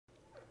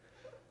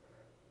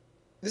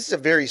This is a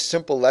very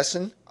simple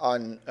lesson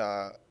on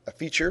a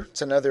feature.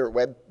 It's another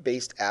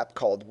web-based app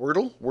called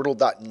Wordle,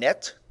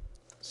 wordle.net.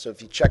 So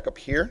if you check up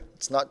here,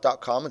 it's not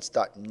 .com, it's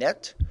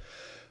 .net.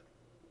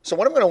 So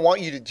what I'm going to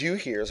want you to do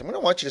here is I'm going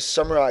to want you to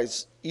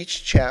summarize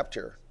each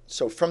chapter.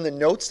 So from the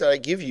notes that I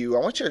give you, I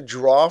want you to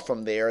draw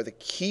from there the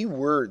key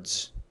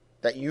words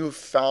that you've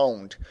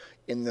found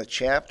in the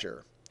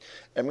chapter.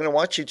 I'm going to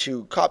want you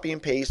to copy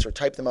and paste or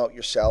type them out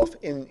yourself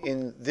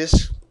in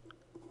this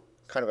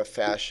kind of a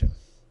fashion.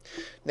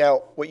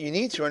 Now, what you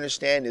need to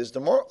understand is the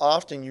more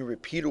often you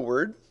repeat a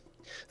word,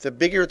 the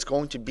bigger it's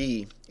going to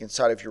be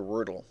inside of your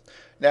Wordle.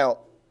 Now,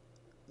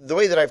 the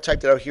way that I've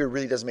typed it out here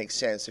really doesn't make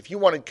sense. If you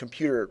wanted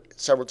computer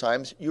several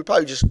times, you would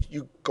probably just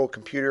you go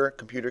computer,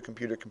 computer,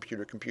 computer,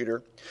 computer,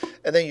 computer,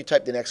 and then you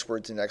type the next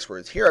words and next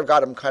words. Here I've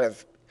got them kind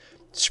of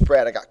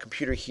spread. I got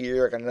computer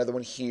here, I got another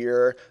one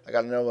here, I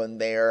got another one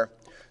there.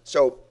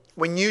 So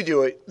when you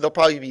do it, they'll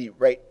probably be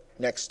right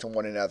next to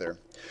one another.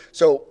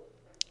 So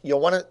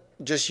you'll want to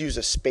just use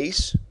a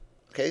space.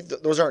 Okay,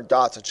 those aren't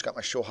dots. I just got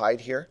my show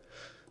hide here.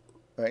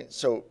 All right,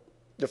 so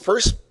the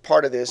first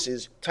part of this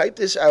is type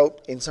this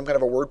out in some kind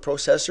of a word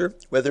processor,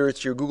 whether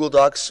it's your Google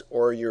Docs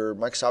or your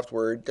Microsoft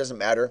Word, doesn't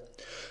matter.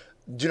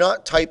 Do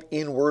not type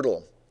in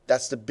Wordle.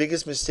 That's the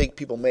biggest mistake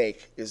people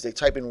make, is they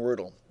type in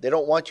Wordle. They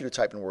don't want you to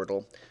type in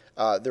Wordle.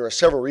 There are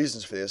several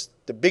reasons for this.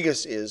 The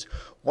biggest is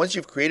once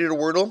you've created a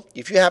Wordle,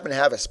 if you happen to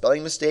have a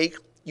spelling mistake,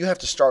 you have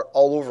to start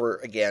all over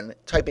again,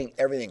 typing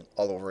everything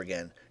all over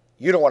again.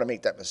 You don't want to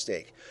make that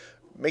mistake.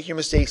 Make your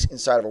mistakes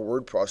inside of a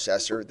word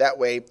processor. That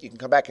way you can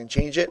come back and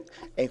change it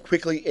and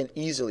quickly and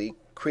easily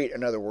create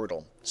another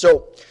Wordle.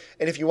 So,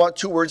 and if you want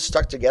two words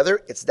stuck together,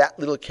 it's that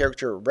little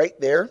character right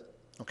there.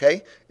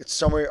 Okay, it's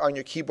somewhere on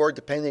your keyboard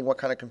depending what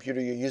kind of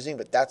computer you're using,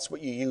 but that's what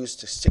you use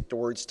to stick the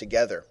words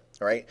together.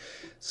 All right,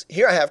 so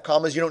here I have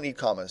commas. You don't need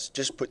commas.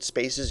 Just put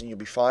spaces and you'll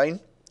be fine.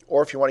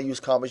 Or if you want to use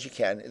commas, you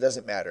can. It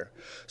doesn't matter.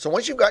 So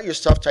once you've got your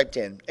stuff typed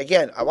in,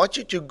 again, I want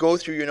you to go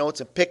through your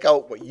notes and pick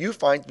out what you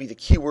find to be the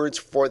keywords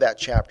for that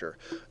chapter.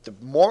 The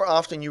more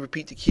often you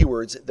repeat the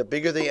keywords, the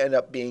bigger they end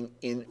up being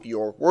in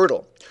your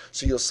Wordle.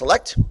 So you'll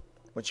select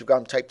once you've got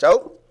them typed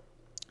out,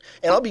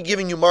 and I'll be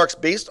giving you marks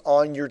based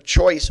on your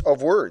choice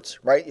of words,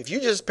 right? If you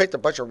just picked a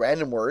bunch of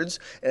random words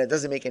and it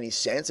doesn't make any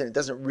sense and it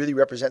doesn't really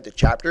represent the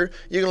chapter,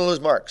 you're going to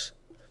lose marks.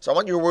 So I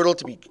want your Wordle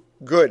to be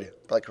good,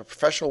 like a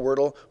professional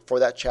Wordle for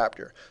that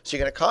chapter. So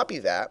you're going to copy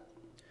that,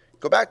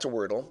 go back to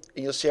Wordle,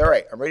 and you'll say, all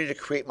right, I'm ready to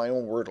create my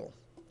own Wordle.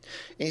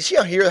 And you see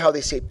how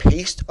they say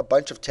paste a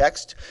bunch of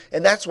text?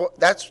 And that's what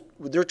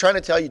they're trying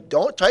to tell you.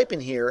 Don't type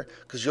in here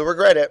because you'll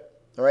regret it,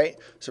 all right?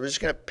 So we're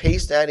just going to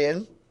paste that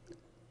in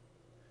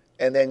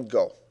and then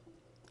go.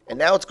 And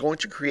now it's going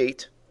to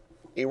create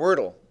a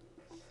Wordle.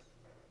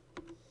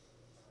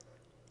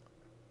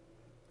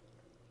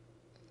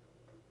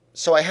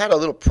 So I had a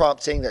little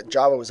prompt saying that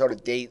Java was out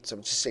of date, so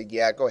I'm just saying,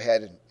 yeah, go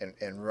ahead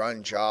and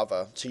run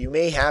Java. So you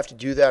may have to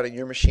do that on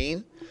your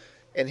machine.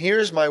 And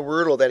here's my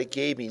Wordle that it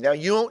gave me. Now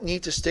you don't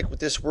need to stick with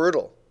this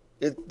Wordle.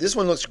 This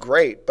one looks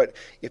great, but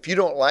if you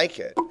don't like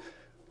it,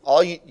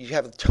 you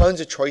have tons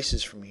of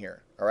choices from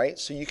here. All right,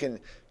 so you can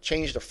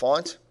change the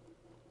font.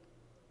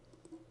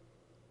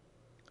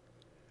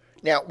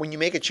 Now, when you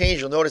make a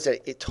change, you'll notice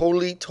that it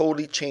totally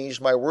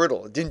changed my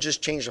Wordle. It didn't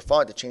just change the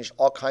font, it changed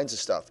all kinds of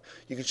stuff.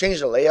 You can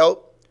change the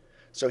layout.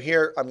 So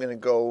here I'm going to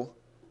go,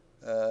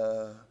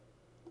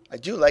 I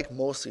do like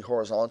mostly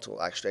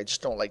horizontal, actually. I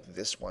just don't like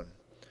this one.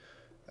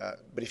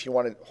 But if you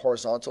wanted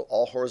horizontal,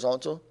 all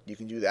horizontal, you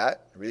can do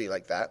that. I really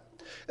like that.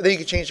 And then you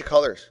can change the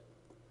colors.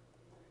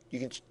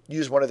 You can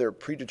use one of their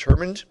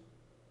predetermined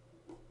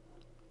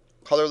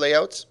color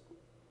layouts.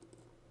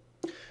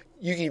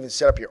 You can even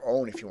set up your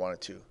own if you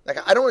wanted to.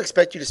 Like, I don't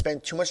expect you to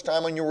spend too much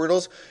time on your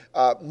Wordles.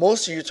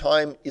 Most of your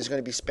time is going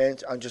to be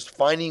spent on just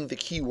finding the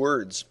key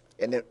words,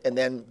 and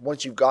then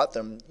once you've got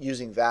them,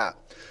 using that.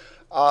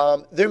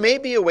 There may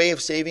be a way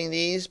of saving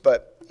these,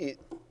 but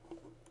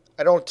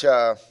I don't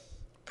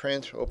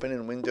print, open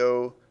in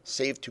window,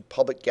 save to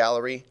public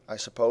gallery, I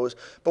suppose.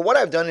 But what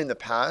I've done in the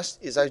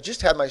past is I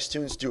just had my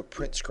students do a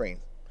print screen.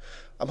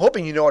 I'm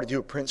hoping you know how to do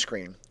a print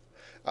screen.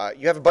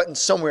 You have a button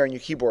somewhere on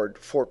your keyboard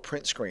for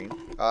print screen.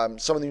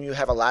 Some of them you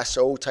have a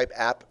lasso type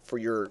app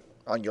for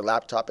on your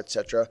laptop,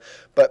 etc.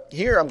 But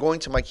here I'm going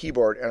to my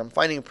keyboard and I'm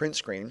finding a print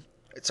screen.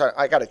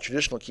 I got a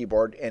traditional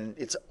keyboard and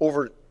it's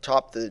over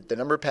top the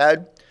number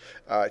pad.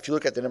 If you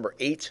look at the number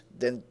 8,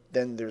 then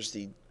there's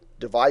the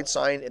divide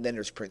sign and then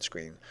there's print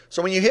screen.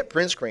 So when you hit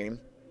print screen,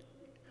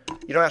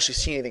 you don't actually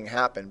see anything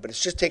happen, but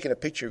it's just taking a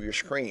picture of your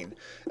screen.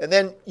 And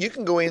then you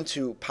can go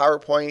into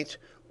PowerPoint,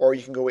 or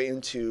you can go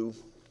into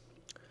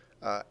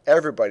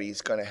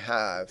everybody's going to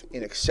have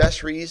in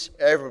accessories,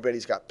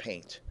 everybody's got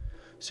Paint.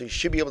 So you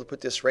should be able to put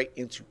this right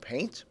into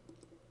Paint.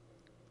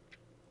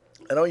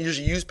 I don't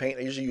usually use Paint,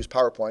 I usually use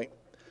PowerPoint.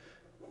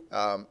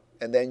 And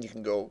then you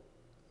can go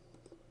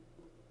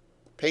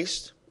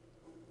paste.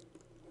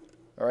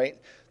 All right.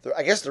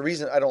 I guess the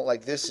reason I don't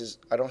like this is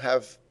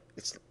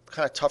it's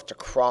kind of tough to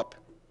crop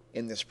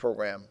in this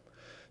program.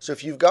 So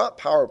if you've got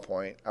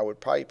PowerPoint, I would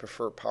probably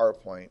prefer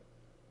PowerPoint.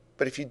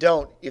 But if you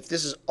don't, if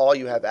this is all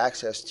you have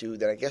access to,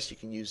 then I guess you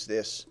can use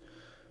this.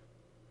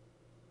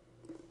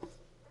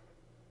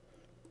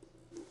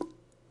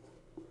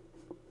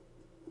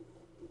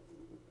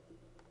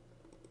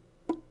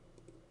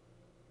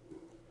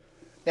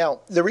 Now,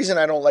 the reason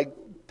I don't like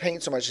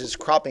Paint so much is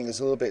cropping is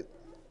a little bit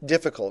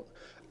difficult.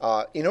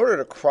 In order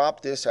to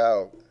crop this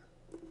out,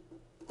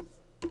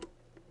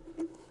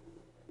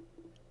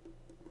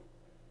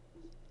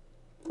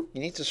 you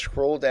need to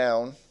scroll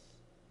down.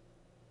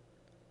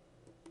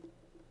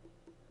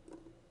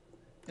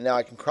 And now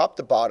I can crop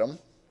the bottom,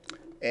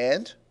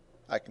 and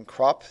I can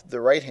crop the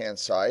right-hand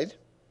side.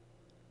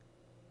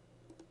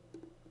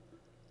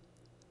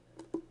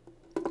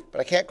 But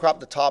I can't crop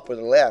the top or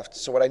the left,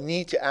 so what I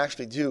need to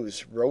actually do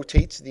is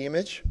rotate the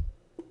image.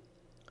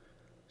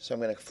 So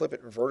I'm going to flip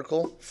it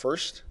vertical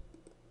first.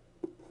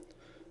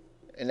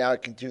 And now I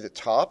can do the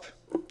top,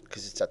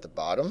 because it's at the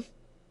bottom.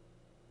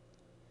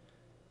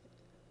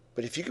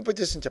 But if you can put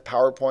this into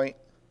PowerPoint,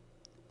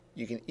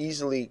 you can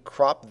easily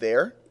crop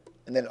there,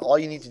 and then all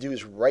you need to do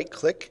is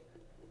right-click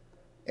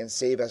and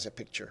save as a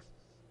picture.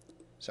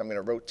 So I'm going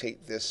to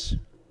rotate this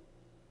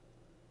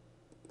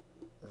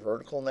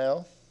vertical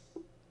now.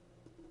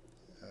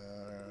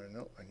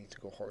 No, I need to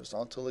go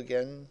horizontal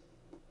again.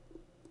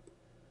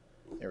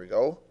 There we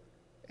go.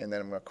 And then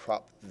I'm going to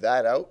crop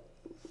that out.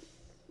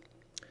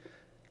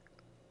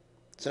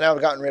 So now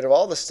I've gotten rid of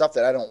all the stuff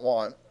that I don't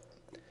want.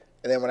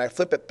 And then when I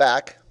flip it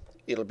back,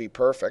 it'll be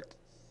perfect.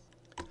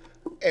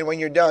 And when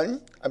you're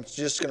done, I'm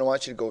just going to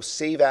want you to go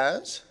Save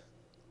As.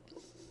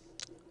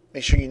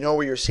 Make sure you know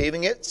where you're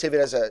saving it. Save it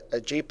as a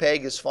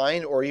JPEG is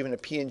fine, or even a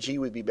PNG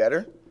would be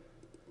better.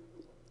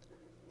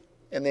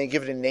 And then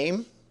give it a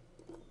name,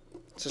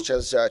 such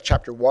as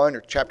Chapter 1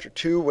 or Chapter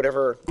 2,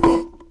 whatever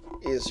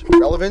is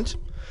relevant.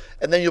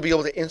 And then you'll be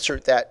able to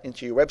insert that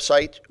into your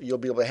website. You'll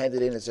be able to hand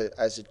it in as a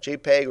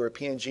JPEG or a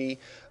PNG.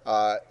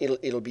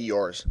 It'll be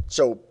yours.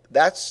 So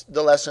that's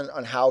the lesson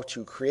on how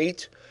to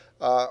create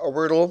a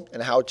Wordle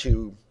and how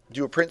to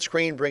do a print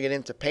screen, bring it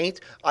into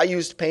Paint. I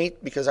used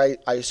Paint because I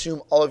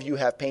assume all of you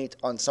have Paint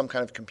on some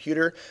kind of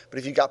computer. But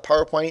if you got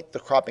PowerPoint, the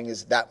cropping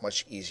is that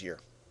much easier.